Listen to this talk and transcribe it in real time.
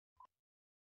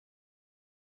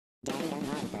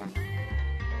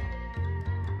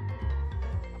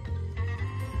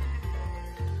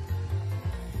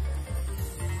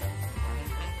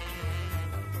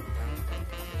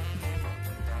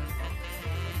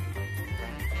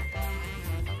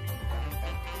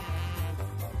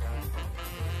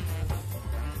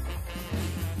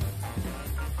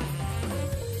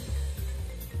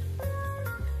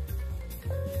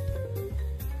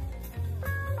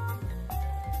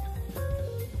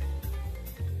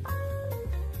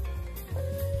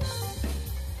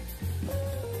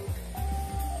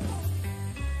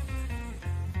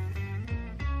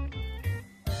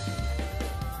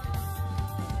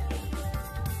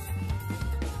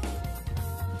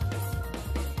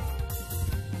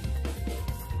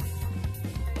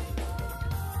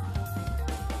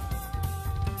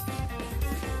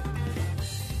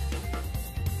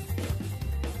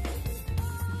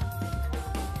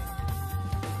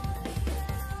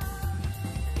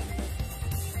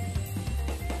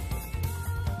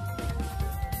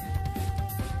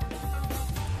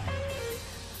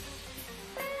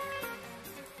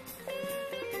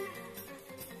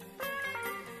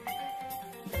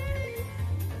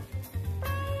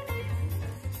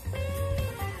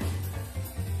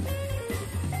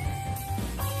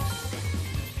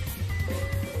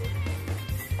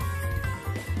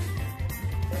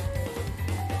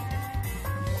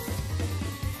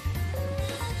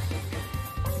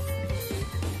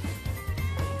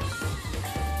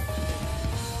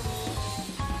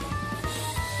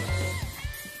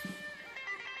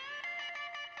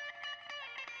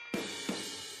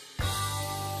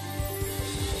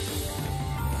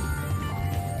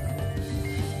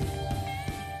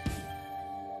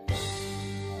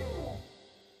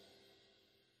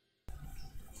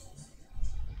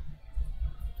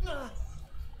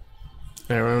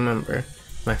I remember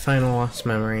my final lost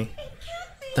memory.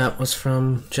 That was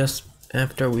from just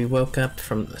after we woke up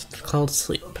from the cold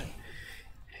sleep.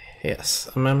 Yes,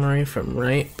 a memory from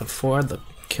right before the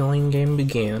killing game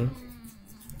began.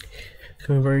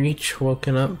 We were each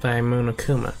woken up by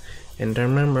Monokuma, and our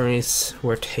memories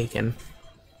were taken.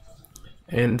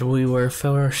 And we were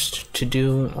forced to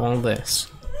do all this.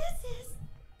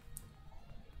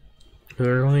 We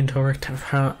were going to work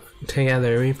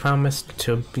together. We promised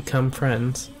to become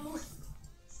friends.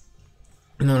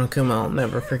 Monokuma, I'll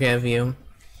never forgive you.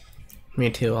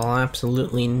 Me too, I'll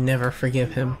absolutely never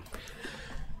forgive him.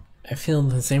 I feel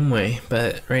the same way,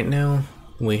 but right now,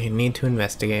 we need to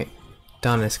investigate.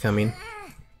 Dawn is coming.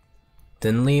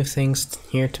 Then leave things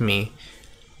here to me.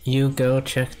 You go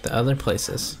check the other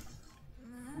places.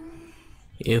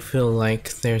 You feel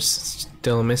like there's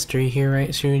still a mystery here, right,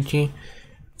 Shuichi?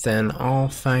 Then I'll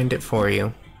find it for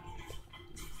you.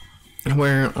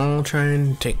 We're all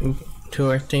trying to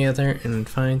work together and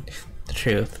find the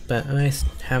truth, but I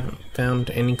haven't found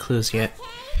any clues yet.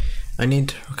 I need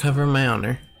to recover my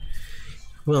honor.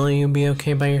 Will you be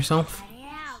okay by yourself?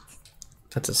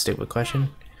 That's a stupid question.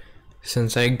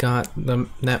 Since I got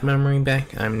that memory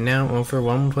back, I'm now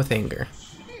overwhelmed with anger.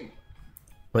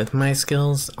 With my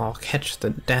skills, I'll catch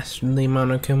the dastardly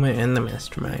Monokuma and the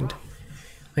Mastermind.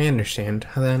 I understand.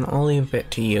 Then I'll leave it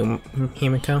to you,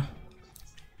 Himiko.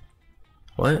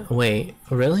 What? Wait,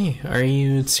 really? Are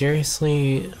you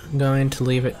seriously going to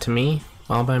leave it to me,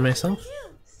 all by myself?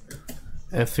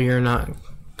 If you're not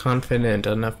confident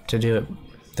enough to do it,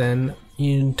 then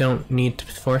you don't need to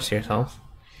force yourself.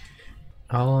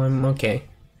 I'm okay.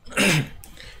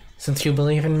 Since you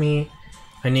believe in me,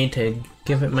 I need to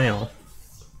give it my all.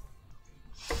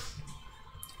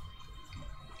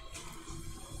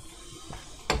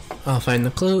 I'll find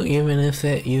the clue even if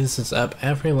it uses up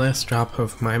every last drop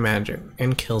of my magic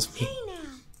and kills me.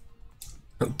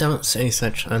 Don't say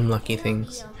such unlucky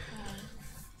things.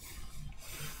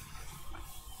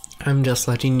 I'm just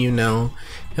letting you know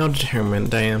how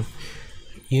determined I am.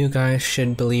 You guys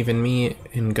should believe in me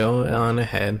and go on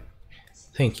ahead.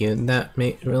 Thank you, that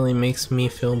really makes me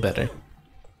feel better.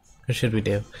 What should we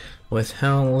do? With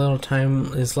how little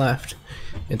time is left,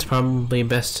 it's probably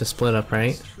best to split up,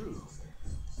 right?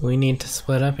 We need to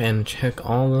split up and check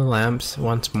all the labs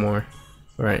once more.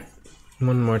 Right,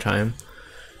 one more time.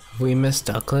 If we missed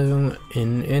a clue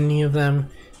in any of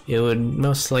them, it would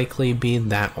most likely be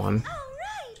that one.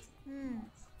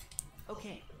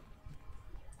 Okay.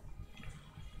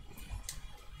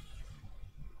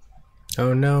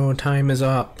 Oh no, time is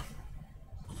up.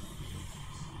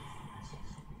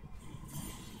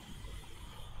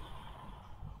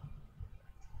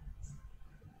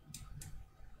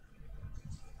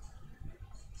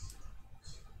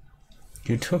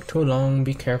 You took too long,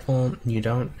 be careful, you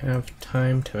don't have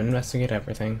time to investigate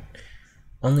everything.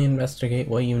 Only investigate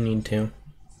what you need to.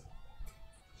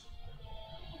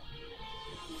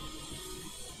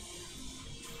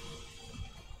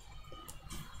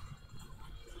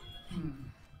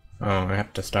 Oh, I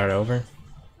have to start over?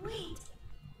 Wait.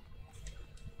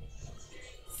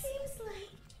 Seems like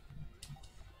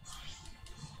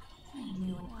I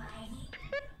knew it already.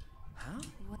 Huh?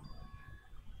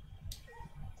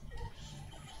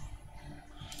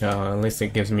 Oh, at least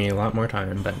it gives me a lot more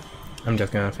time, but I'm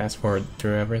just gonna fast forward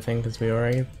through everything because we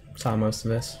already saw most of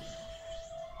this.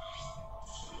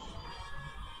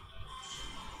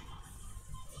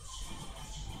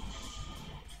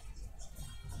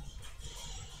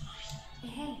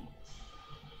 Hey.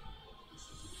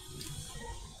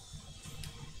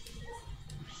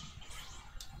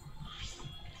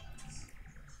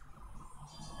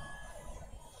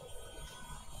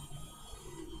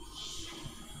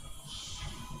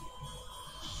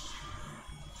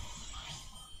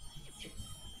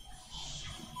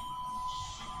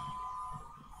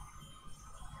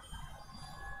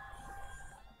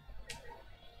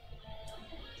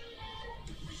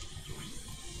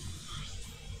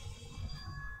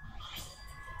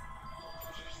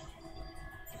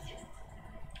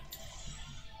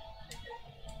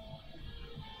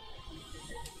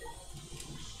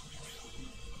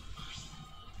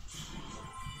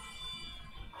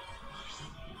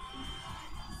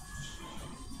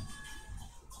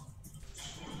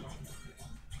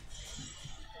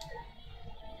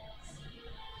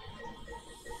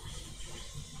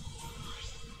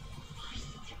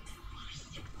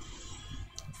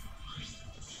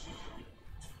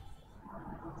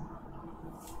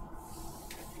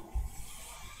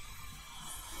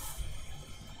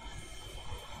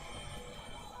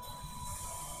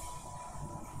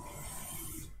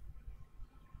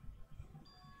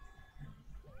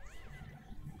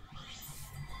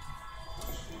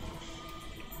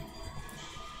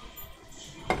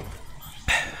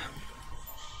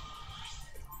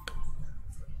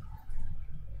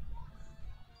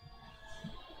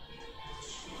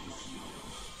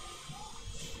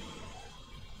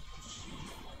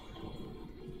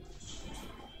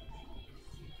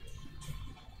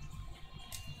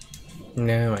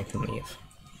 Now I can leave.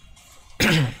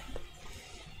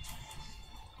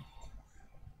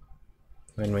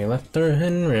 When we left the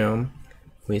hidden room,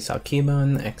 we saw Kiba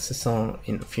and the Exisal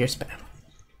in a fierce battle.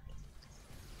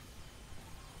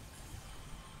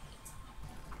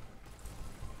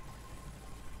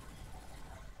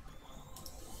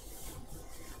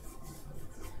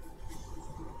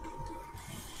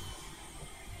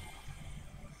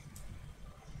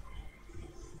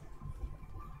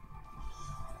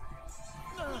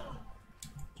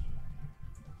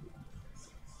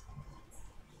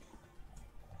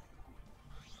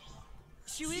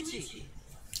 Shuichi!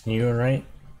 You alright?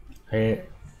 Are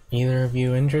either of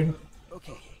you injured?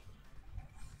 Okay.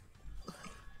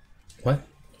 What?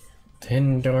 The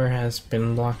hidden door has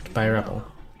been blocked by Rebel.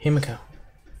 Himiko.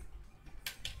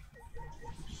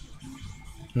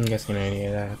 I'm guessing I need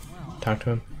to talk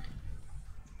to him.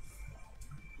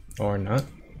 Or not.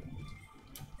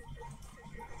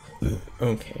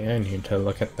 Okay, I need to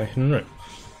look at the hidden room.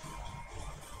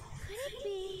 Could it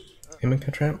be?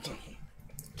 Himiko trapped?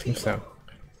 I think so.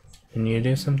 Can you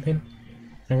do something?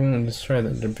 I'm going to destroy the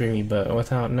debris, but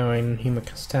without knowing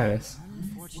Himiko's status,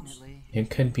 Unfortunately. it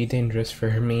could be dangerous for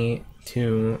me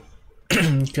to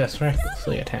just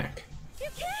recklessly attack. You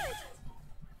can't!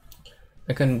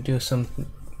 I couldn't do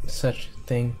such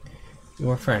thing.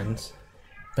 We're friends,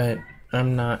 but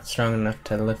I'm not strong enough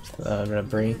to lift the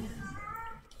debris.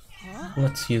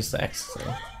 Let's use the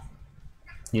Exisal.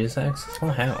 Use the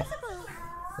Exisal? How?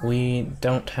 We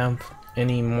don't have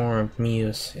any more of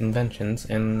Miyu's inventions,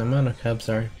 and the Monokubs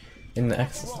are in the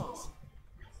Exisals.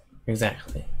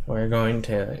 Exactly. We're going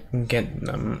to get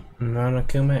the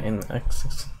Monokuma and the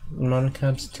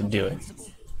Monokubs to do it.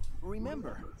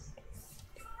 Remember.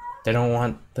 They don't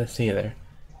want this either.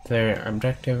 Their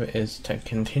objective is to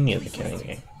continue the killing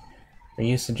game. Are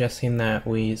you suggesting that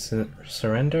we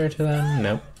surrender to them?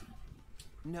 Nope.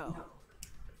 No.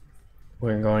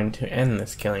 We're going to end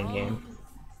this killing game.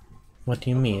 What do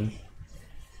you mean?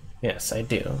 Yes, I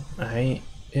do.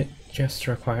 It just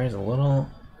requires a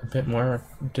bit more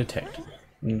detective.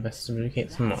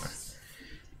 Investigate some more.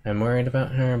 I'm worried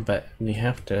about her, but we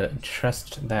have to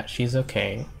trust that she's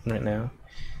okay right now.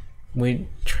 We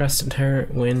trusted her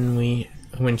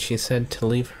when she said to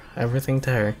leave everything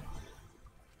to her.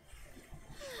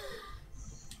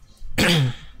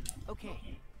 Okay.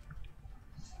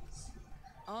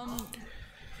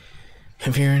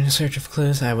 If you're in search of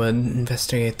clues, I would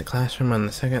investigate the classroom on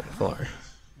the second floor.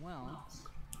 Well.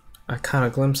 I caught a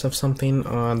glimpse of something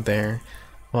odd there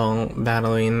while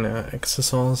battling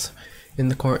Exisals in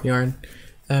the courtyard.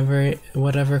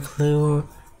 Whatever clue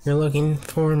you're looking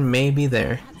for may be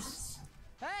there.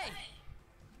 Hey!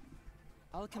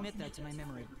 commit that to my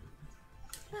memory.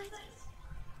 But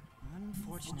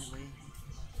Unfortunately.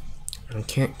 I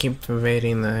can't keep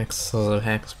evading the excessive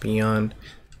hacks beyond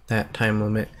that time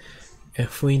limit.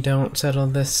 If we don't settle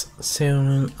this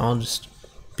soon, I'll just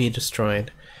be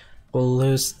destroyed. We'll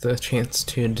lose the chance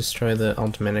to destroy the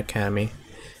Ultimate Academy.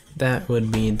 That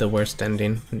would be the worst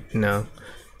ending. No,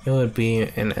 it would be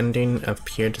an ending of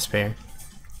pure despair.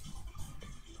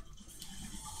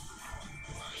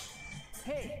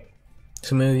 Hey,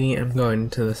 Tsumugi, I'm going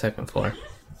to the second floor.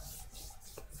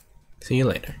 See you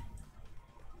later.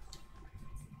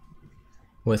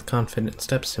 With confident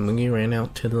steps, Tsumugi ran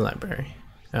out of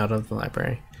the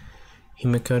library.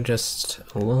 Himiko just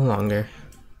a little longer.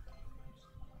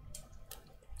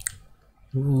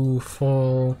 Ooh,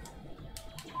 full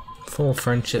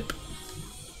friendship.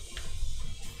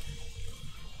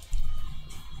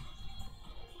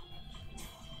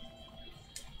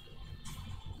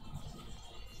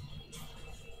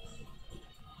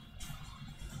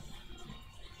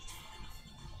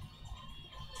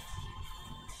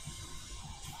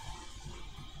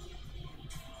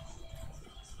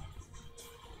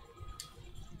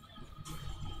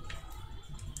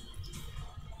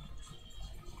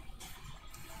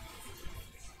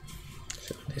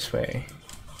 This way.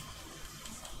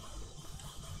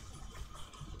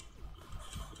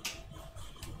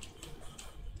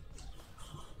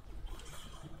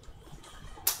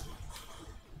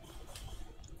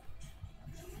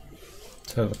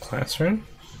 So the classroom?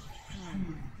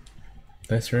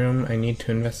 This room, I need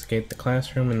to investigate the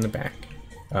classroom in the back.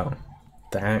 Oh,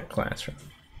 that classroom.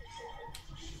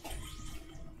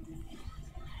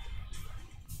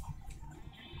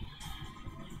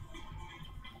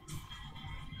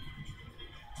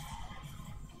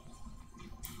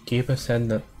 Kiba said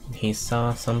that he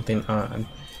saw something odd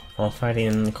while fighting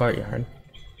in the courtyard.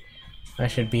 I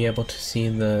should be able to see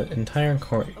the entire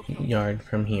courtyard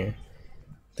from here.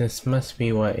 This must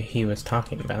be what he was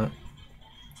talking about.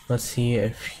 Let's see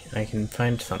if I can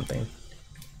find something.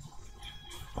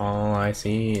 All I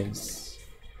see is...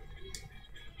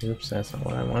 Oops, that's not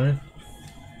what I wanted.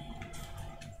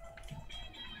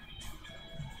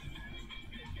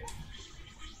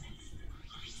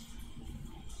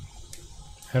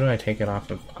 How do I take it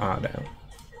off of auto?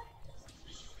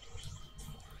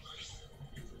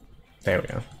 There we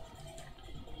go.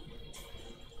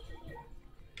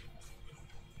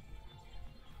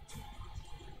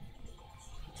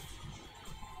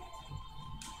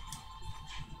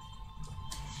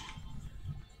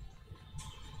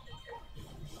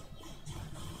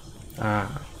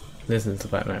 Ah, this is the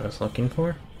button I was looking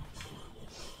for.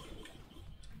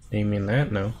 Do you mean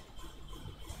that? No.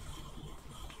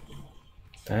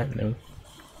 That? No.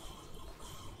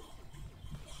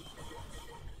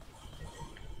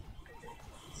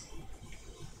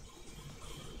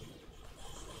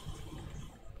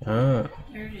 Ah.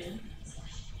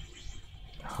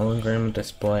 Hologram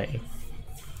display.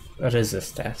 What is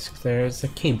this desk? There is a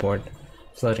keyboard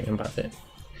floating above it.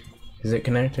 Is it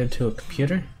connected to a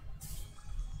computer?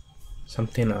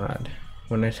 Something odd.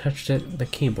 When I touched it, the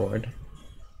keyboard.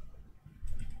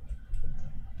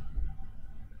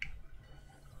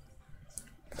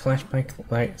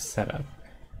 Flashback-light setup.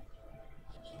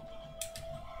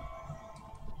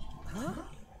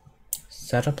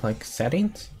 Setup like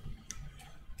settings?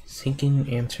 Seeking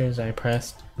answers, I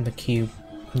pressed the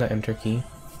enter key.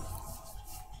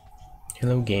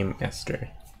 Hello Game Master.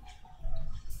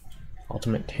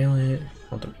 Ultimate talent,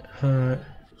 ultimate hot.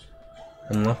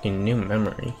 Unlocking new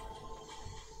memory.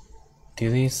 Do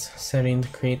these settings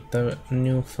create the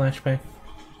new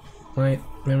flashback-light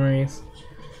memories?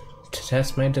 To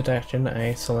test my detection,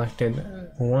 I selected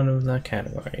one of the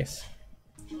categories.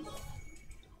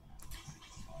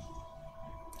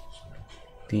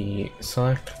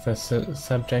 Select the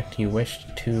subject you wish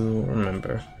to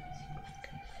remember.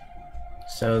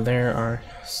 So there are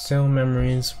still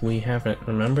memories we haven't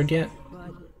remembered yet.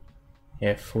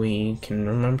 If we can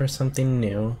remember something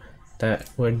new, that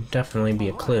would definitely be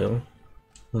a clue.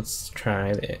 Let's try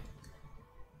it.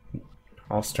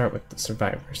 I'll start with the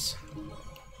survivors.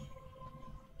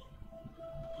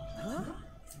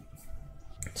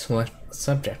 Select the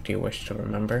subject you wish to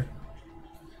remember.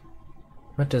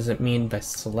 What does it mean by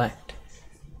select?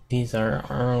 These are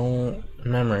all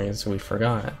memories we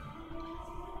forgot.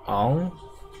 All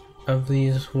of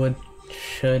these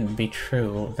should be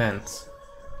true events.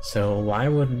 So why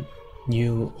would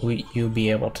you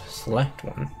be able to select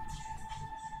one?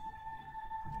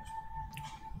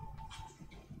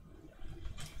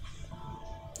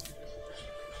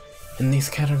 In these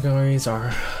categories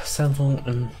are several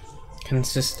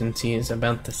inconsistencies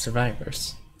about the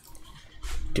survivors.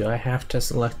 Do I have to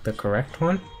select the correct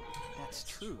one? That's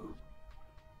true.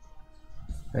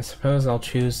 I suppose I'll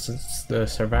choose the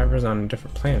survivors on a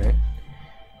different planet.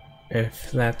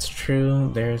 If that's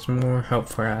true, there's more hope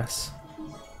for us.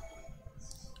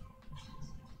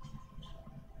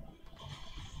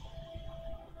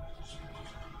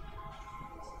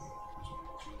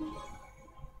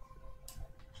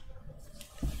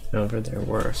 However, there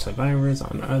were survivors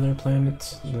on other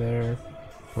planets. There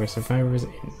were survivors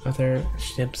in other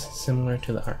ships similar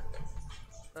to the Ark.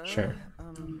 Sure.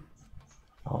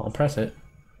 I'll press it.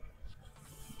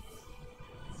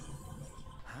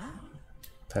 Huh?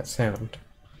 That sound.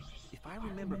 If I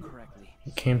remember correctly.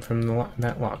 It came from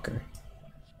that locker.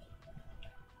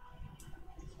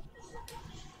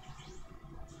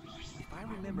 If I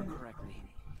remember correctly.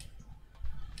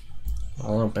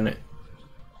 I'll open it.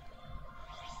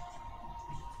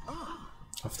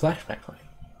 A flashback light.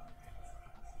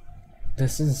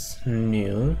 This is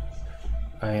new.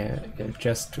 It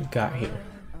just got here.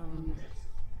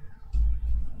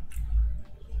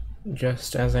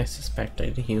 Just as I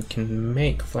suspected, you can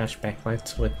make flashback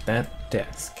lights with that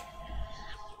desk.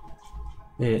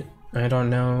 I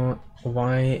don't know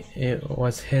why it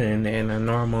was hidden in a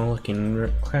normal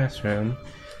looking classroom,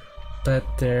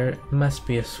 but there must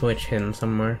be a switch hidden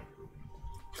somewhere.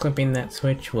 Flipping that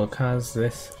switch will cause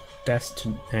this desk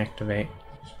to activate.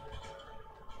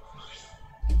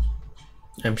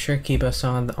 I'm sure Kiba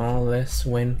saw all this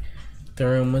when the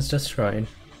room was destroyed.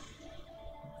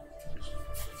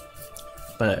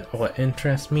 But what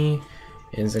interests me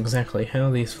is exactly how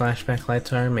these flashback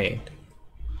lights are made.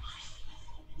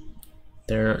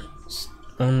 There's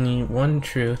only one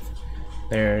truth.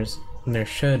 There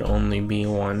should only be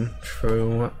one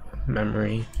true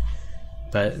memory.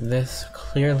 But this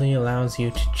clearly allows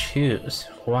you to choose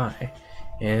why,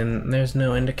 and there's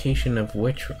no indication of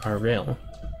which are real.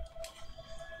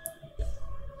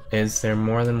 Is there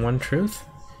more than one truth?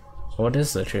 What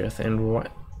is the truth, and what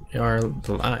are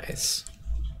the lies?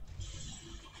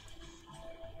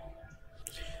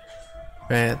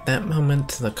 Right at that moment,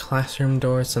 the classroom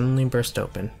door suddenly burst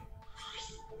open.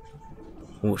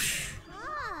 Whoosh.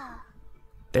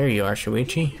 There you are,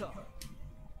 Shuichi.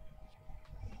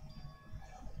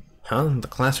 Huh? The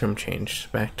classroom changed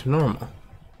back to normal.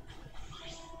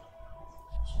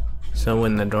 So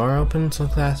when the door opens, the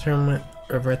classroom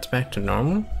reverts back to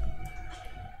normal?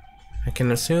 I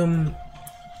can assume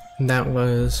that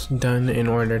was done in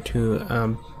order to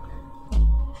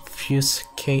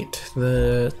obfuscate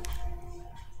the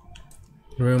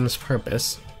room's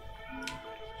purpose.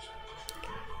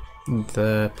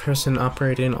 The person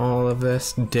operating all of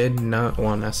this did not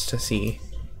want us to see.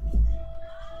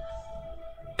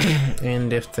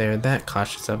 And if they're that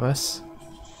cautious of us...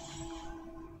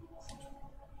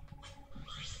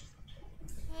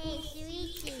 Hey,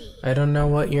 Shuichi. I don't know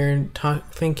what you're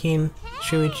thinking,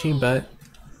 Shuichi, but...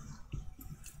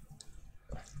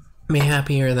 be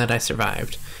happier that I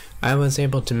survived. I was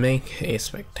able to make a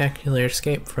spectacular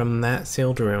escape from that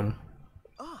sealed room.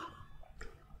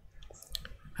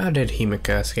 How did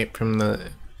Himika escape from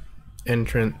the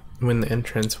entrance when the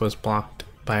entrance was blocked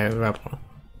by a rebel?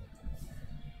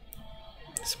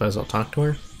 I suppose I'll talk to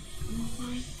her.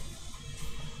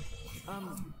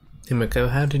 Himiko,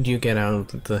 how did you get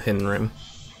out of the hidden room?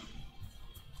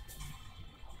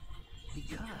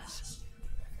 Because.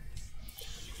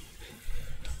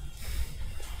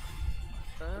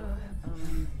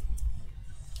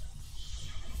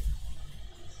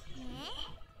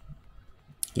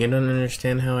 You don't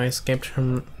understand how I escaped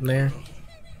from there?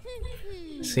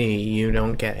 See, you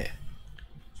don't get it.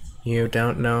 You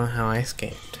don't know how I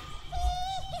escaped.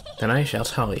 Then I shall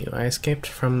tell you. I escaped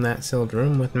from that sealed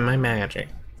room with my magic.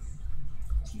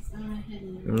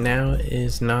 Now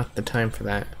is not the time for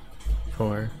that.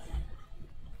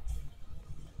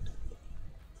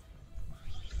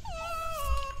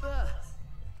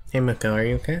 Hey Miko, are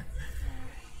you okay?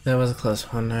 That was a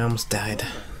close one. I almost died.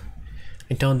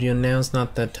 I told you now's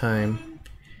not the time.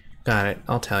 Got it,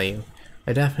 I'll tell you.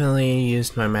 I definitely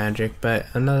used my magic, but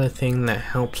another thing that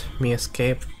helped me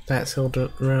escape that sealed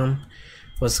room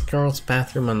was the girls'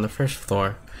 bathroom on the first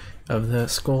floor of the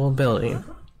school building.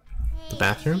 The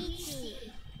bathroom?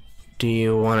 Do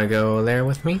you want to go there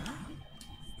with me?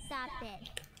 Stop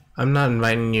it. I'm not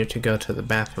inviting you to go to the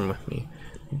bathroom with me.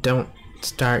 Don't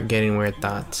start getting weird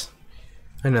thoughts.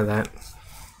 I know that.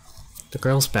 The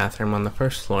girls' bathroom on the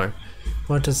first floor.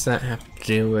 What does that have to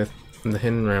do with the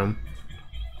hidden room?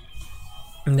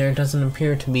 There doesn't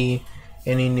appear to be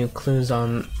any new clues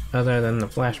on other than the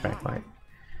flashback light.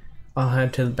 I'll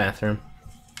head to the bathroom.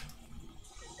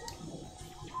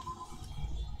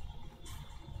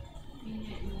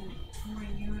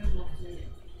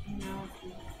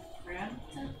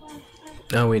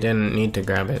 Oh, we didn't need to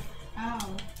grab it.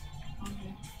 Oh.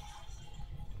 Okay.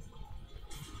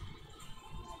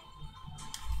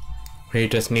 We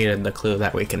just needed the clue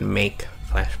that we can make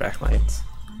flashback lights.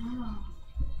 Oh.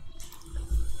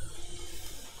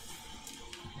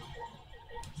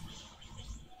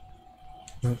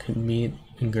 What could be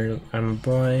a girl? I'm a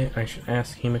boy. I should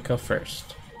ask Himiko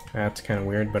first. That's kind of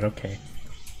weird, but okay.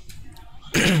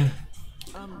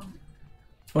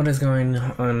 What is going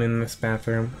on in this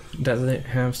bathroom? Does it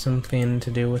have something to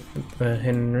do with the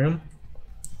hidden room?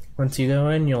 Once you go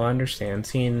in, you'll understand.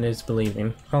 Seeing is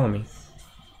believing. Follow me.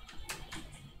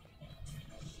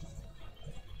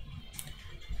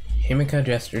 Himiko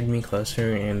gestured me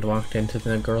closer and walked into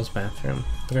the girls' bathroom.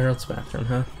 The girls' bathroom,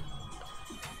 huh?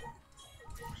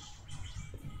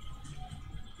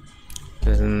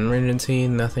 There's an emergency,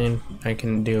 nothing I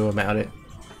can do about it.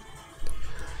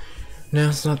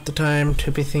 Now's not the time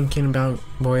to be thinking about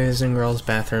boys and girls'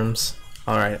 bathrooms.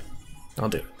 Alright, I'll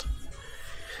do it.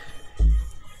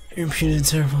 I repeated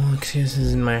several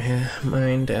excuses in my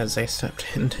mind as I stepped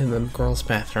into the girls'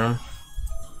 bathroom.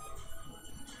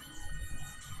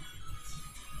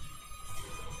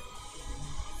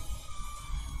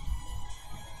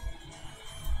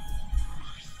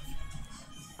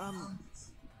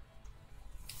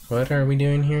 What are we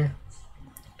doing here?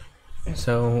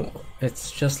 So,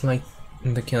 it's just like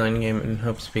the killing game in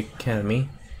Hope's Peak Academy.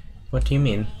 What do you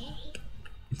mean?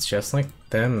 It's just like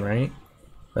them, right?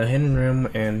 The hidden room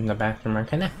and the bathroom are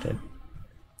connected.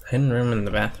 The hidden room and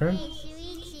the bathroom?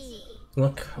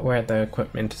 Look where the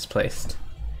equipment is placed.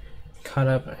 Caught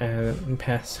up in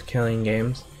past killing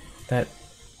games,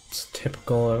 that's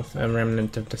typical of a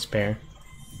remnant of despair.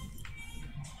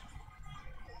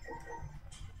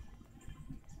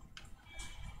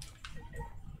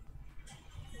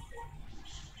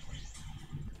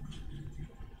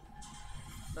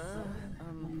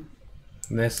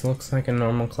 This looks like a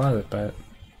normal closet, but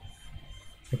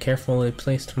I carefully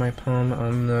placed my palm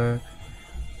on the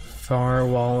far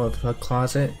wall of the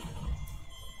closet.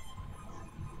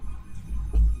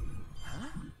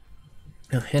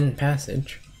 A hidden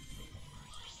passage.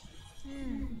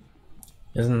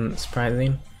 Isn't it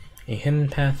surprising? A hidden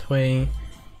pathway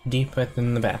deep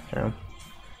within the bathroom.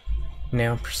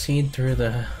 Now proceed through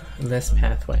this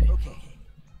pathway.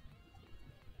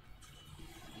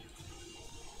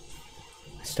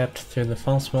 Stepped through the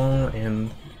false wall and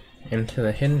into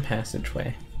the hidden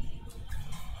passageway.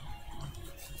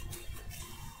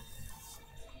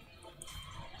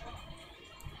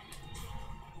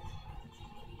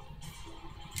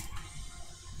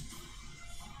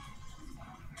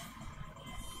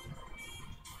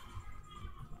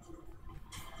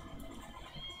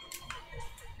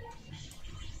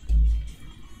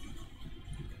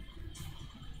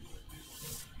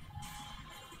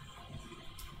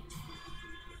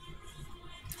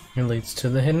 It leads to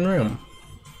the hidden room.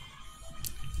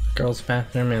 Girls'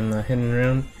 bathroom and the hidden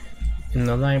room in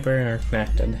the library are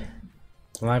connected.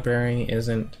 The library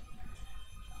isn't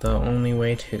the only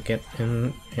way to get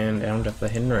in and out of the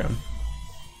hidden room.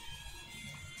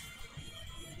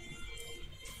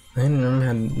 The hidden room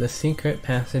had the secret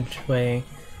passageway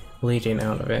leading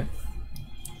out of it,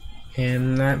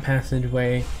 and that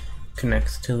passageway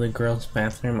connects to the girls'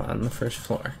 bathroom on the first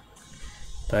floor.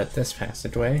 But this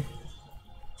passageway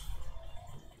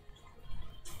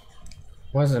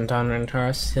wasn't on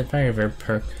Rentaro's Survivor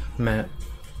perk map.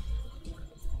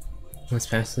 This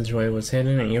passageway was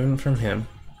hidden even from him.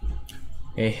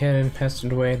 A hidden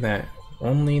passageway that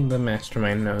only the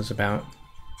mastermind knows about.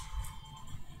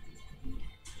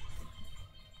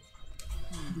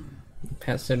 The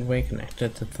passageway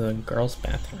connected to the girls'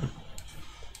 bathroom.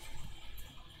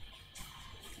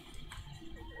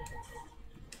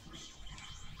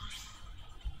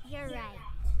 You're right.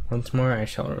 Once more, I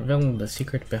shall reveal the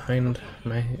secret behind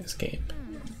my escape.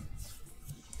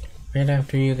 Right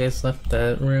after you guys left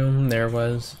the room, there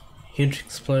was a huge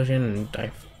explosion and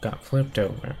I got flipped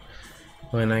over.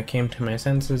 When I came to my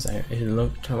senses, it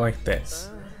looked like this.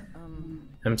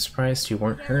 I'm surprised you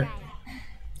weren't hurt.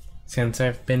 Since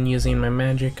I've been using my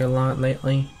magic a lot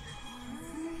lately,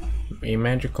 a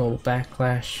magical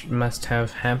backlash must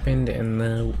have happened and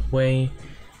the way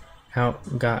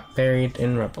out got buried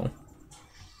in rubble.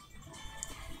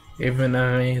 Even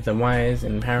I, the wise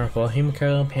and powerful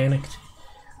Himiko, panicked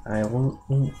a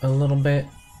little bit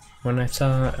when I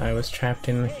saw I was trapped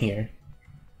in here.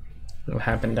 What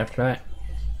happened after that?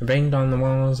 I banged on the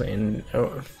walls and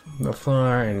the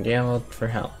floor and yelled for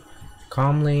help.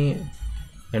 Calmly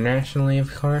and rationally,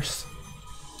 of course.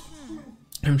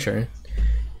 I'm sure.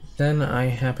 Then I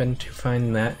happened to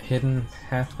find that hidden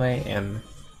pathway and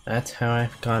that's how I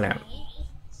got out.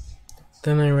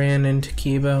 Then I ran into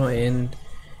Kibo and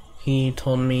he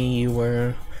told me you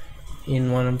were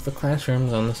in one of the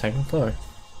classrooms on the second floor.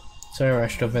 So I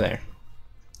rushed over there.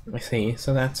 I see,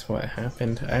 so that's what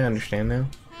happened. I understand now.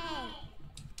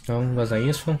 Oh, was I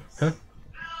useful? Huh?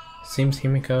 Seems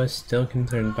Himiko is still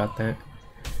concerned about that.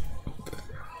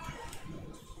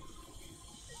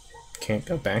 Can't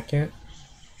go back yet?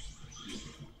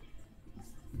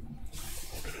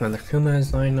 Mother Kuma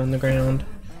is lying on the ground.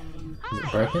 Is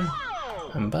it broken?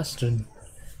 I'm busted.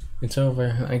 It's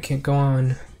over. I can't go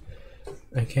on.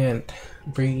 I can't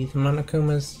breathe.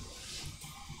 Monokumas.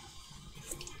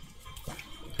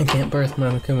 I can't birth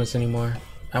Monokumas anymore.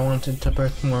 I wanted to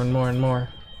birth more and more and more.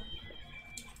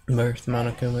 Birth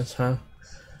Monokumas, huh?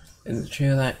 Is it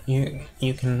true that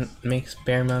you can make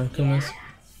spare Monokumas?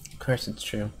 Of course it's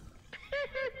true.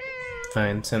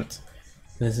 Fine, since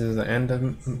this is the end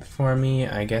of for me,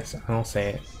 I guess I'll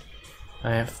say it.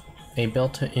 I have a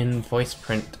built-in voice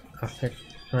print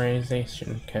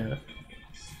authorization code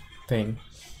thing.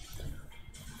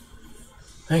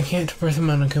 I can't birth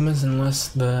Monokumas unless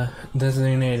the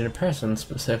designated person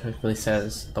specifically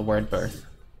says the word birth.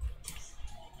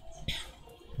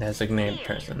 Designated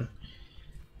person.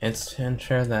 It's to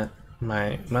ensure that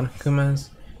my Monokumas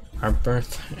are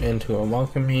birthed into a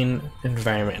welcoming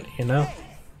environment, you know?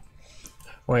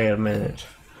 Wait a minute.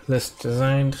 This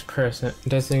designated person,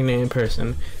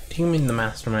 do you mean the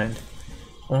mastermind?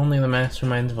 Only the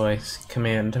mastermind's voice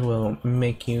command will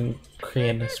make you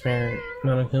create a spare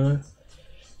Monokuma?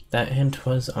 That hint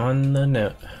was on the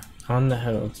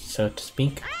nose, so to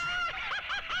speak.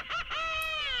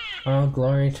 All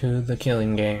glory to the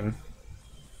killing game.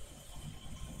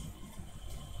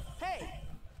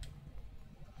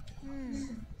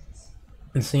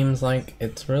 It seems like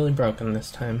it's really broken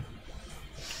this time.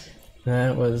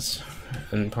 That was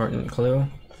an important clue.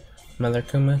 Mother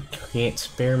Kuma creates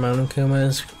spare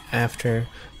Monokumas after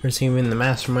receiving the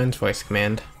mastermind's voice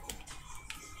command.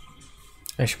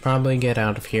 I should probably get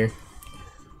out of here.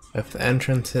 If the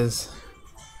entrances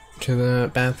to the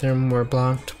bathroom were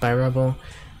blocked by rubble,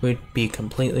 we'd be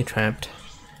completely trapped.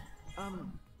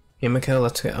 Himiko,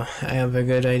 let's go. I have a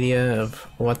good idea of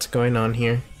what's going on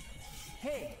here.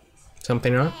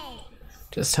 Something wrong?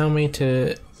 Just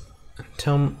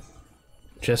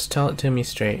tell it to me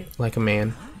straight, like a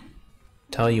man.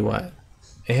 Tell you what.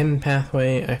 A hidden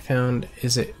pathway I found,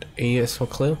 is it a useful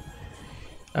clue?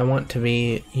 I want to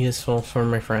be useful for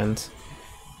my friends,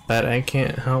 but I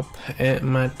can't help it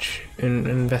much in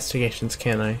investigations,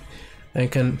 can I? I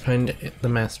couldn't find the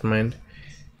mastermind.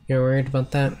 You're worried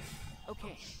about that?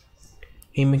 Okay.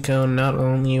 Himiko, not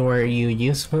only were you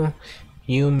useful,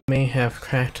 you may have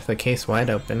cracked the case wide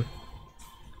open.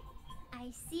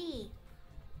 I see.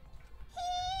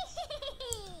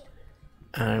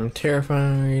 I'm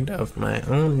terrified of my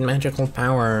own magical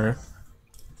power.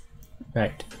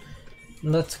 Right.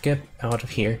 Let's get out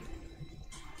of here.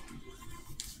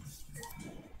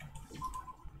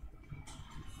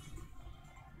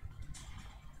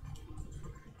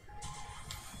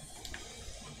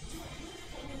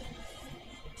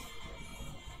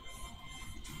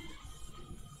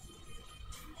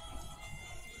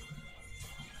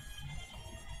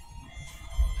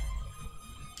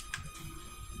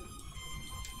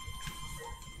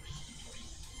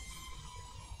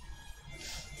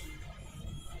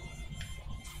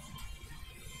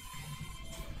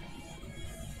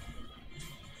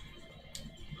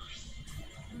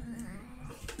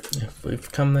 If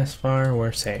we've come this far,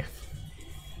 we're safe.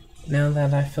 Now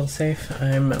that I feel safe,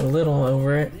 I'm a little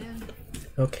over it.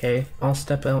 Okay, I'll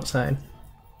step outside.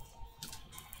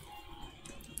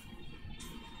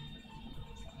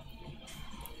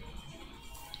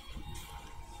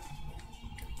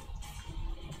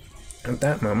 At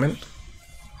that moment...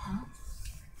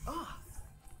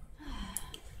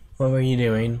 What were you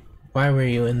doing? Why were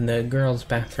you in the girls'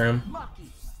 bathroom?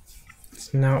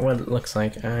 It's not what it looks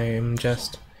like. I'm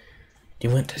just... You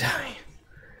want to die.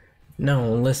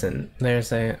 No, listen,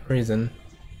 there's a reason.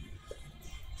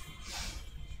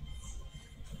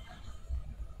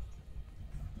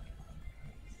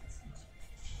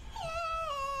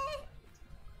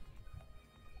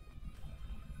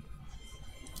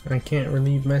 I can't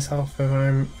relieve myself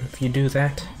if you do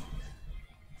that.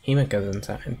 Himiko's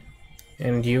inside.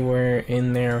 And you were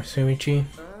in there, Suichi?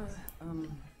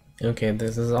 Okay,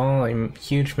 this is all a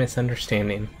huge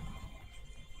misunderstanding.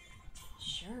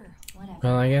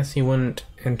 Well, I guess you wouldn't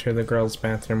enter the girls'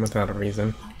 bathroom without a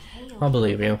reason. I'll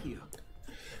believe you.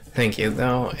 Thank you,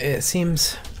 though it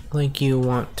seems like you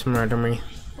want to murder me.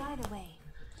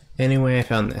 Anyway, I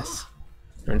found this.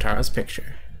 Rintaro's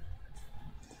picture.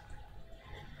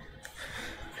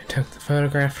 took the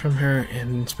photograph from her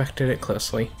and inspected it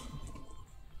closely.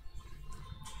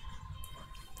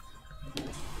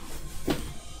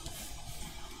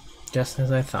 Just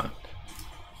as I thought.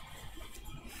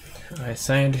 I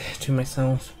sighed to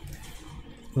myself,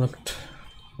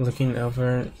 looking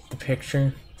over the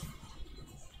picture.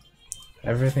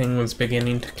 Everything was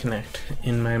beginning to connect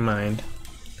in my mind.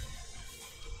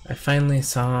 I finally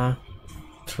saw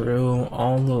through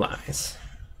all the lies.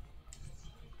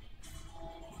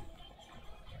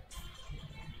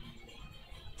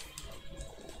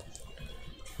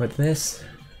 With this,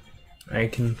 I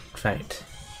can fight.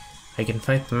 I can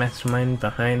fight the mastermind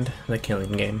behind the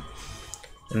killing game.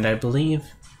 And I believe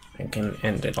I can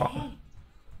end it all.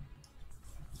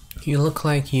 You look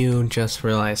like you just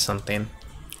realized something.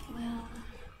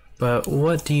 But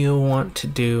what do you want to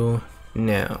do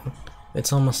now?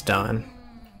 It's almost dawn.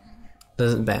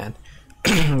 This is bad.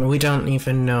 We don't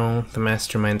even know the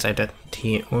mastermind's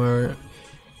identity or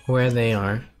where they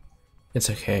are. It's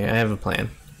okay, I have a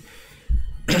plan.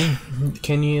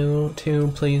 Can you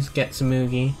two please get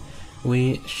Tsumugi?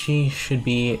 She should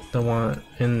be the one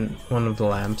in one of the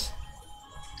labs.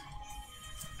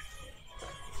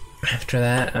 After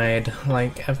that, I'd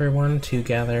like everyone to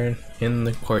gather in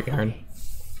the courtyard.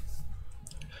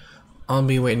 I'll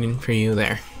be waiting for you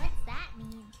there. What's that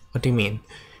mean? What do you mean?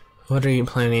 What are you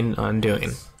planning on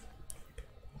doing?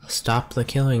 Stop the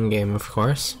killing game, of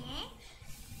course.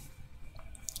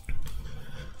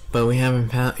 But we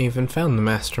haven't even found the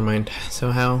mastermind,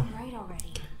 so how? Right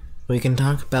already. We can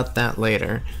talk about that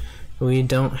later. We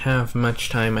don't have much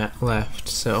time left,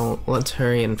 so let's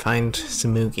hurry and find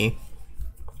Tsumugi.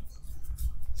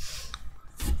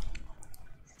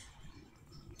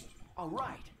 All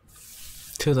right.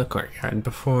 To the courtyard.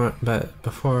 Before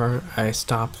I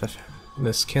stop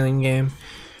this killing game,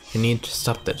 I need to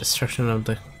stop the destruction of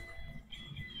the...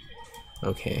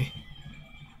 Okay.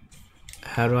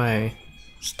 How do I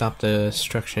stop the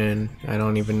destruction? I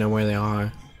don't even know where they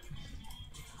are.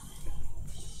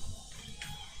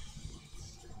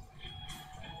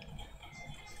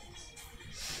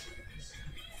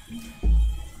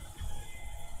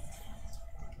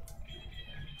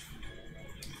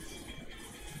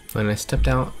 When I stepped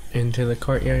out into the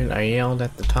courtyard, I yelled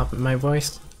at the top of my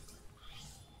voice,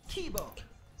 Kibo.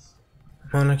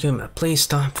 Monokuma, please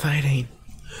stop fighting.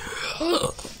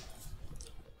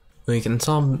 We can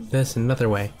solve this another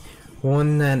way.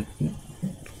 One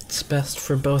that's best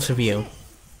for both of you.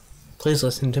 Please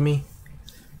listen to me.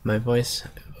 My voice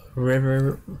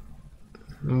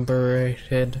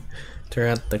reverberated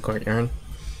throughout the courtyard.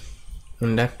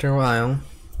 And after a while,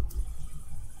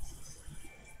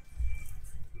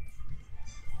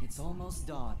 It's almost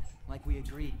dawn, like we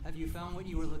agreed. Have you found what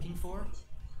you were looking for?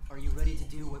 Are you ready to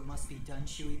do what must be done,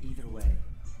 Shui? Either way,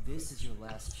 this is your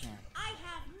last chance. I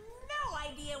have no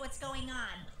idea what's going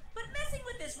on, but messing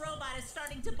with this robot is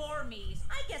starting to bore me.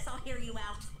 I guess I'll hear you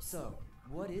out. So,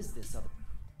 what is this other?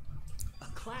 A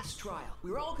class trial.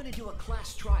 We're all gonna do a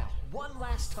class trial. One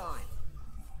last time.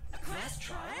 A class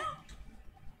trial?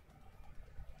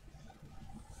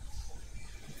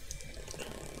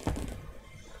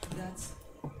 That's...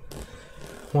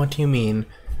 what do you mean?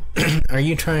 Are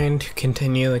you trying to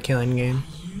continue the killing game?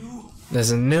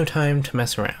 There's no time to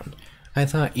mess around. I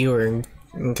thought you were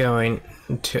going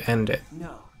to end it.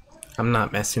 No, I'm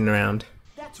not messing around.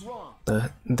 that's wrong.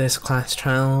 This class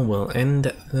trial will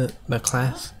end the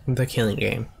killing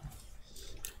game.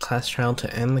 Class trial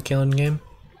to end the killing game?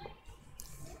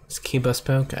 As Kiba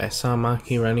spoke, I saw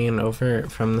Maki running over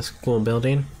from the school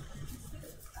building.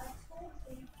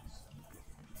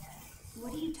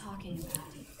 What are you talking about?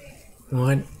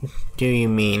 What do you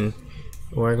mean?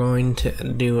 We're going to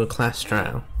do a class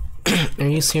trial. Are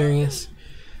you serious?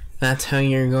 That's how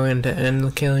you're going to end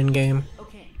the killing game?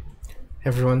 Okay.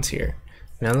 Everyone's here.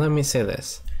 Now let me say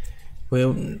this.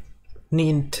 We'll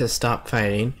need to stop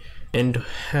fighting and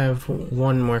have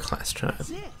one more class trial.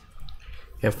 That's it.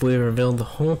 If we reveal the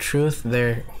whole truth,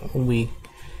 we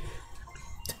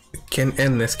can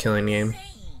end this killing game.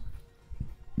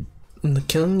 The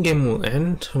killing game will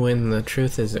end when the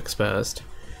truth is exposed.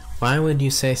 Why would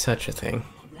you say such a thing?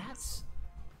 That's...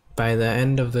 By the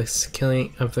end of this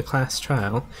killing of the class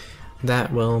trial,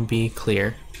 that will be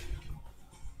clear.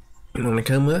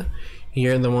 Monokuma,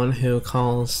 you're the one who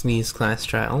calls these class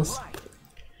trials.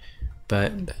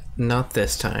 But not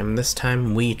this time. This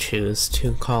time we choose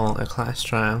to call a class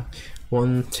trial,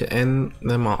 one to end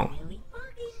them all.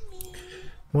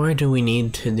 Why do we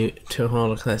need to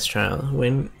hold a class trial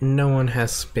when no one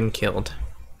has been killed?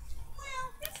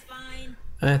 Well, it's fine.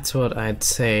 That's what I'd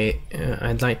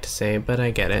like to say, but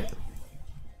I get it.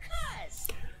 'Cause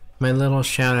My little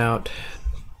shout out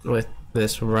with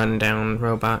this rundown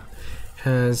robot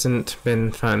hasn't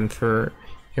been fun for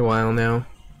a while now.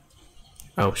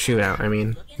 Oh, shootout, I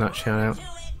mean, not shoutout.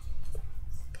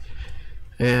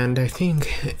 And I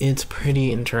think it's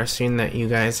pretty interesting that you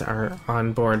guys are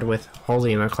on board with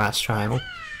holding a class trial.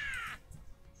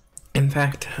 In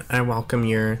fact, I welcome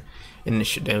your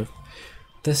initiative.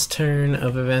 This turn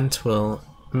of events will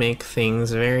make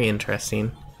things very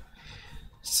interesting.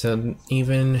 So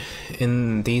even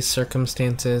in these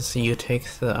circumstances, you take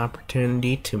the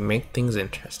opportunity to make things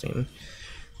interesting.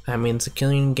 That means the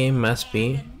killing game must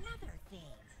be.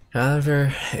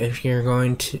 However, if we're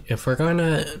going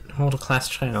to hold a class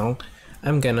trial,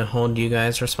 I'm gonna hold you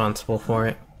guys responsible for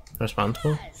it.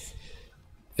 Responsible?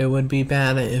 It would be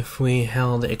bad if we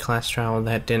held a class trial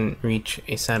that didn't reach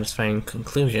a satisfying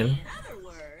conclusion.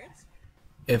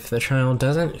 If the trial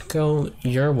doesn't go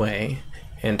your way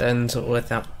and ends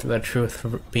without the truth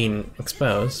being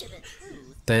exposed,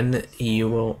 then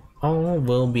you all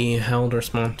will be held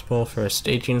responsible for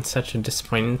staging such a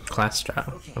disappointing class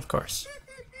trial, of course.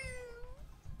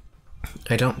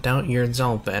 I don't doubt your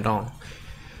resolve at all.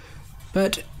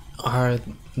 But are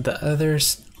the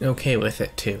others okay with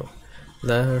it too?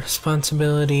 The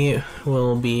responsibility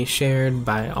will be shared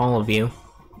by all of you.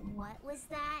 What was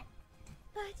that?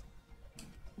 But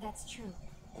that's true.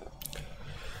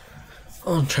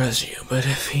 I'll trust you, but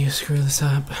if you screw this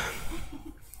up,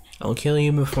 I'll kill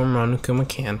you before Monokuma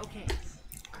can.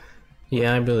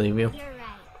 Yeah, I believe you. You're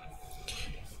right.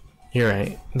 You're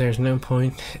right. There's no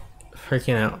point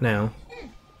freaking out now.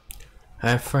 I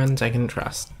have friends I can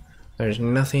trust. There's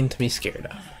nothing to be scared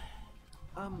of.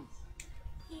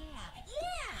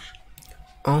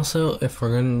 Also, if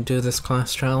we're gonna do this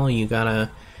class trial, you gotta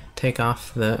take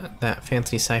off that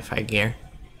fancy sci-fi gear.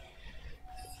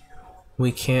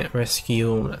 We can't risk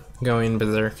you going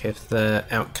berserk if the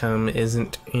outcome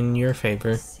isn't in your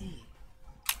favor.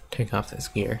 Take off this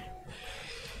gear.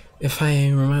 If I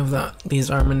remove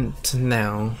these armaments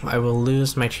now, I will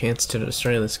lose my chance to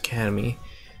destroy this academy.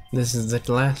 This is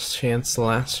the last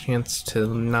chance to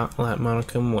not let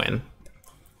Monokuma win.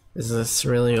 Is this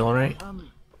really alright?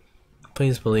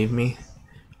 Please believe me.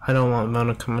 I don't want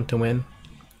Monokuma to win.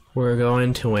 We're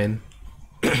going to win.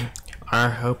 Our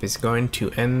hope is going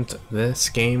to end this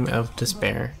game of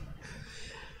despair.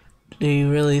 Do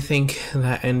you really think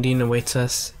that ending awaits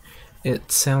us?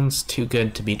 It sounds too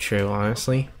good to be true,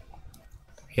 honestly.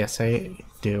 Yes, I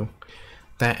do.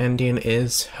 That ending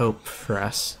is hope for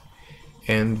us.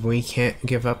 And we can't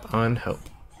give up on hope.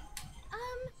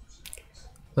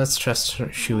 Let's trust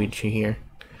Shuichi here.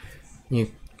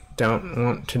 You don't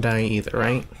want to die either,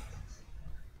 right?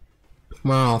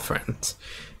 We're all friends.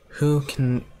 Who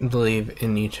can believe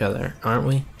in each other, aren't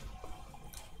we?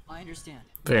 I understand.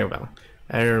 Very well.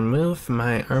 I remove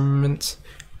my armaments.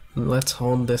 Let's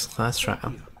hold this class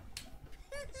trial.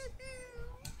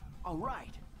 All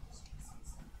right.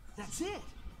 That's it.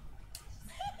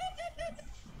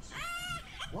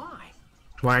 Why?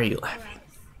 Why are you laughing?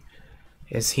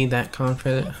 Is he that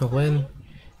confident he'll win?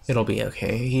 It'll be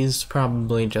okay. He's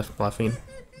probably just bluffing.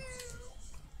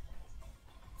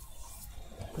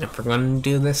 If we're going to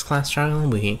do this class trial,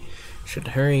 we should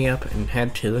hurry up and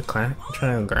head to the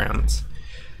trial grounds.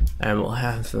 I will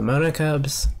have the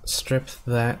Monokubs strip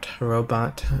that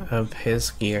robot of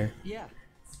his gear. Yeah.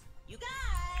 You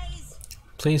guys!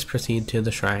 Please proceed to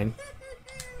the shrine.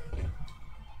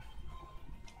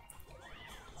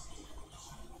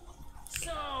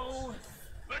 So,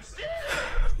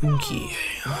 Okay.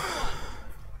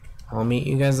 I'll meet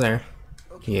you guys there.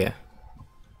 Yeah.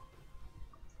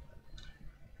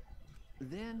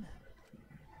 Then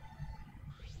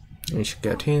We should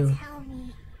go too. Tell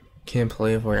me. Can't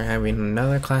believe we're having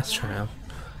another class trial.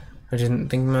 I didn't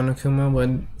think Monokuma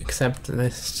would accept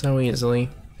this so easily.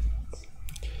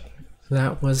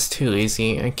 That was too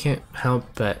easy. I can't help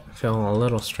but feel a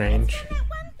little strange. That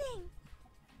one thing.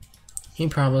 He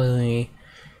probably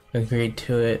agreed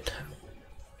to it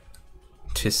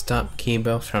to stop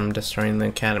Kibo from destroying the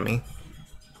academy.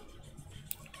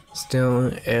 Still,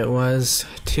 it was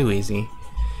too easy.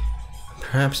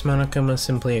 Perhaps Monokuma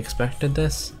simply expected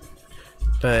this,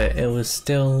 but it was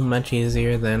still much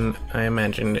easier than I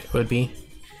imagined it would be.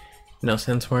 No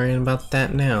sense worrying about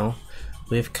that now.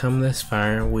 We've come this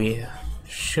far. We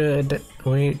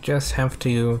just have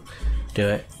to do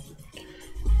it.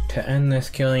 To end this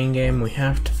killing game, we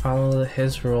have to follow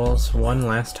his rules one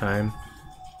last time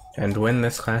and win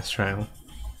this class trial.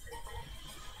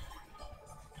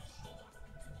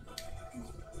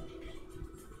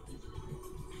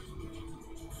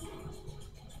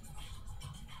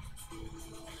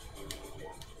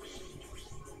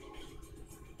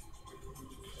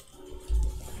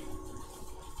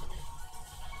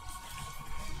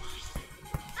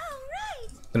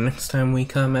 The next time we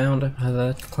come out of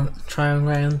the trial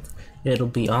ground, it'll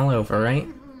be all over, right?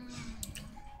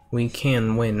 We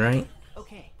can win, right?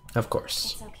 Okay. Of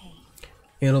course. It's okay.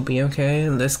 It'll be okay.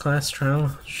 This class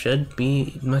trial should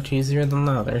be much easier than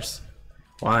the others.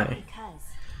 Why? Because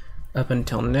Up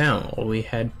until now, we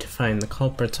had to find the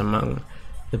culprits among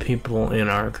the people in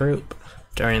our group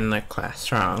during the class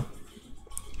trial.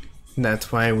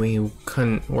 That's why we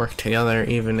couldn't work together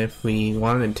even if we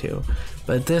wanted to.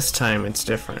 But this time it's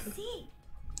different.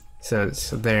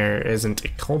 Since there isn't a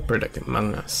culprit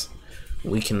among us,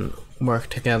 we can work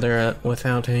together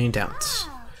without any doubts.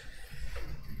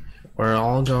 We're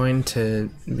all going to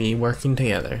be working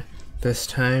together. This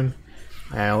time,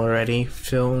 I already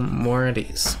feel more at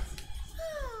ease.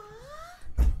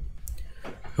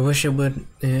 I wish it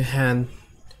had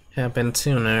happened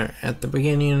sooner. At the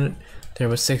beginning, there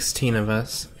was 16 of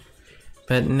us,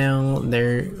 but now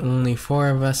there are only 4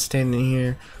 of us standing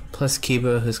here, plus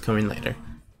Kiba, who's coming later.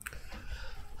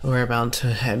 We're about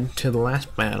to head to the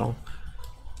last battle.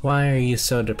 Why are you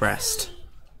so depressed?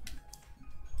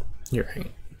 You're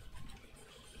right.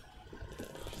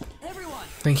 Everyone.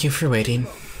 Thank you for waiting.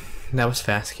 That was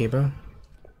fast, Kiba.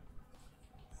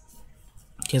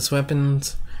 His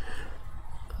weapons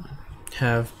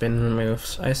have been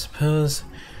removed. I suppose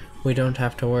we don't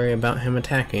have to worry about him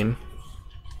attacking.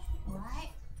 what?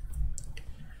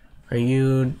 Are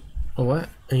you... what?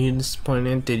 Are you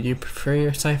disappointed? Did you prefer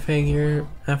your sci-fi gear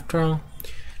after all?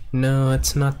 No,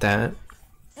 it's not that.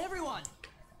 Everyone.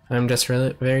 I'm just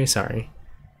really very sorry.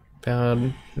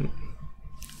 I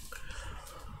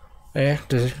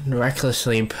acted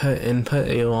recklessly put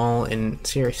you all in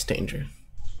serious danger.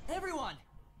 Everyone.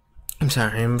 I'm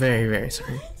sorry, I'm very, very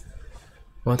sorry.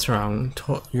 What's wrong?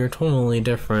 You're totally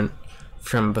different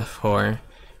from before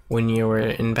when you were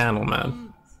in battle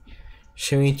mode.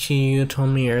 Shuichi, you told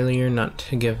me earlier not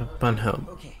to give up on hope.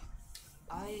 Okay.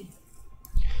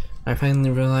 I finally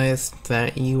realized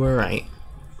that you were right.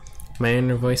 My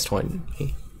inner voice told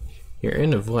me. Your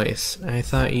inner voice? I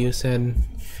thought you said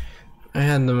I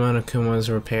had the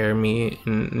Monokumas repair me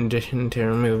in addition to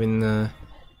removing the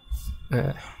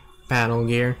battle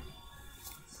gear.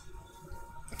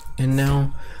 And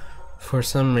now, for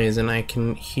some reason, I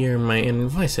can hear my inner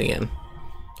voice again.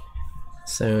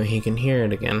 So he can hear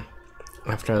it again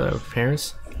after the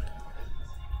repairs.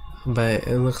 But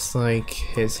it looks like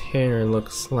his hair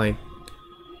looks like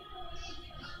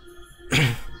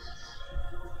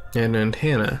an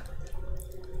antenna.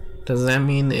 Does that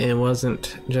mean it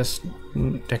wasn't just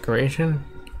decoration?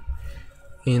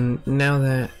 And now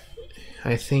that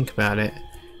I think about it,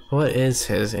 what is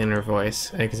his inner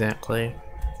voice exactly?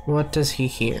 What does he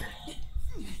hear?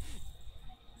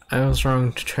 I was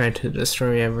wrong to try to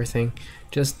destroy everything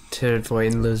just to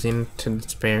avoid losing to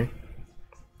despair.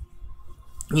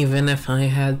 Even if I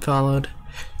had followed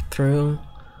through,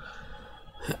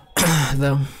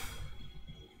 though,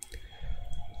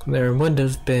 there would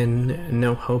have been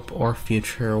no hope or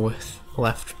future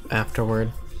left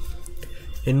afterward.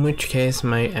 In which case,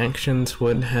 my actions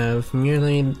would have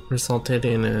merely resulted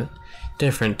in a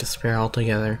different despair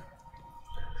altogether.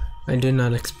 I did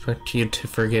not expect you to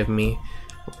forgive me.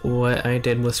 What I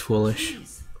did was foolish.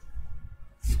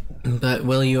 But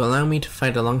will you allow me to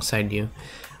fight alongside you?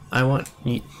 I want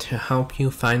to help you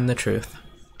find the truth.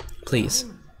 Please.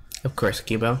 Of course,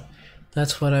 Kibo.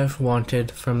 That's what I've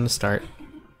wanted from the start.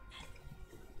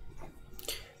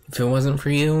 If it wasn't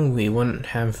for you, we wouldn't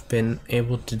have been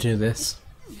able to do this.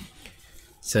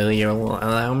 So you'll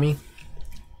allow me?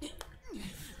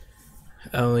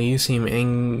 Oh, you seem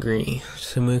angry,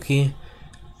 Samuki.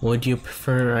 Would you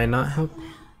prefer I not help?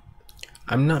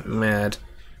 I'm not mad.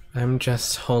 I'm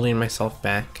just holding myself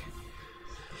back.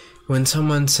 When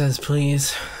someone says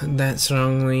please that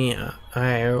strongly,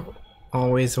 I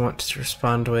always want to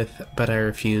respond with, but I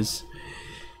refuse.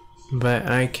 But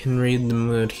I can read the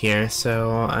mood here,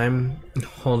 so I'm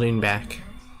holding back.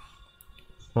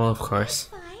 Well, of course.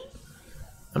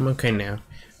 I'm okay now.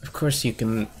 Of course you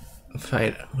can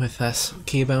fight with us,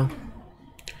 Kibo.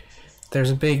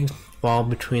 There's a big wall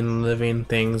between living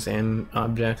things and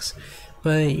objects,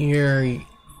 but you're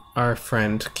our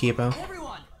friend, Kibo.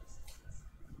 Everyone.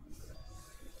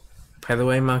 By the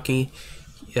way, Maki,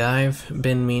 I've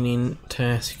been meaning to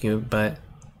ask you, but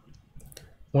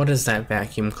what is that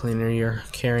vacuum cleaner you're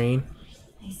carrying?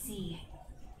 I see.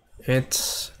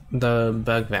 It's the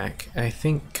bug vac. I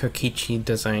think Kokichi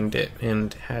designed it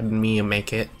and had me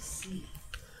make it.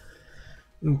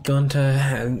 Gonta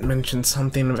had mentioned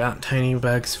something about tiny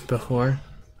bugs before.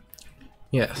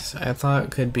 Yes, I thought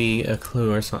it could be a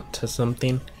clue or to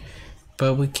something,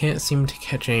 but we can't seem to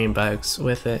catch any bugs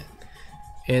with it.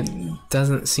 It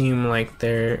doesn't seem like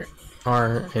there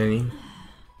are any.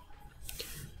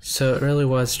 So it really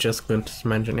was just Gunther's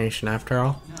imagination after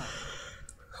all?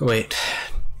 Wait,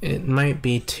 it might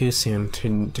be too soon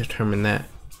to determine that.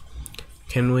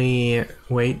 Can we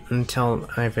wait until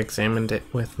I've examined it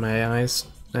with my eyes,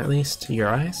 at least? Your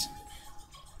eyes?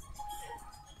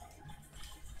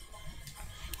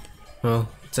 Well,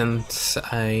 since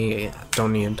I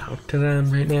don't need to talk to them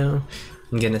right now,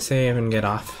 I'm gonna save and get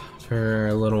off for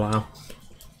a little while.